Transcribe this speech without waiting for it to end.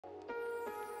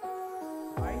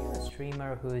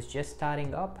streamer who is just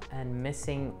starting up and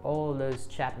missing all those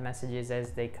chat messages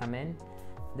as they come in,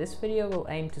 this video will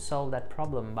aim to solve that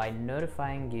problem by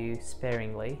notifying you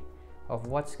sparingly of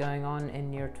what's going on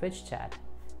in your Twitch chat.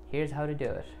 Here's how to do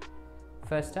it.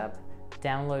 First up,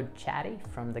 download Chatty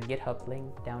from the GitHub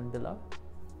link down below.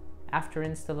 After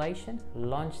installation,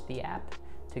 launch the app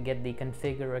to get the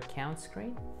configure account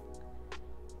screen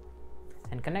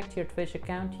and connect your Twitch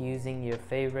account using your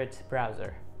favorite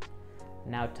browser.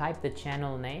 Now type the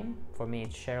channel name, for me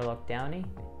it's Sherlock Downey,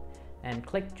 and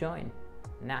click join.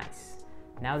 Nice.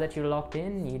 Now that you're logged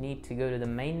in, you need to go to the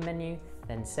main menu,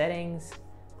 then settings,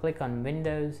 click on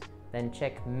Windows, then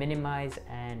check minimize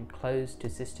and close to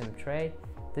system tray.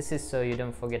 This is so you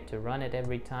don't forget to run it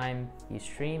every time you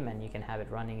stream and you can have it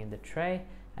running in the tray,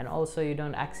 and also you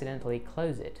don't accidentally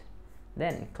close it.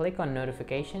 Then click on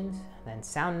notifications, then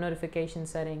sound notification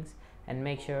settings, and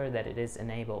make sure that it is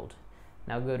enabled.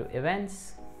 Now go to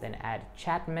events, then add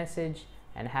chat message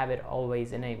and have it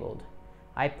always enabled.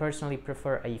 I personally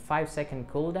prefer a 5-second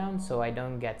cooldown so I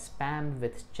don't get spammed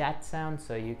with chat sound,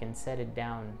 so you can set it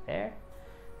down there.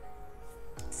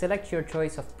 Select your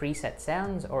choice of preset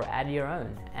sounds or add your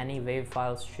own. Any WAV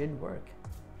files should work.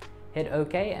 Hit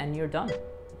OK and you're done.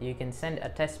 You can send a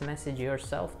test message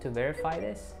yourself to verify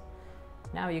this.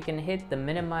 Now you can hit the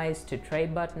minimize to tray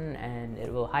button and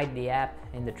it will hide the app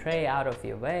in the tray out of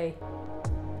your way.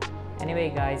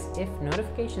 Anyway guys, if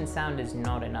notification sound is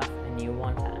not enough and you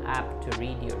want an app to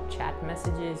read your chat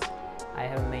messages, I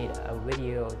have made a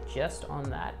video just on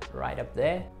that right up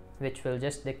there, which will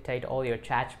just dictate all your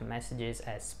chat messages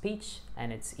as speech,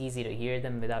 and it's easy to hear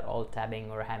them without alt tabbing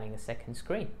or having a second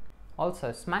screen.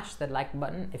 Also, smash that like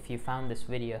button if you found this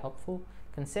video helpful.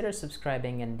 Consider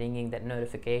subscribing and dinging that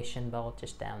notification bell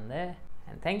just down there.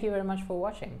 And thank you very much for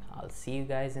watching. I'll see you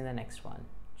guys in the next one.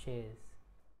 Cheers.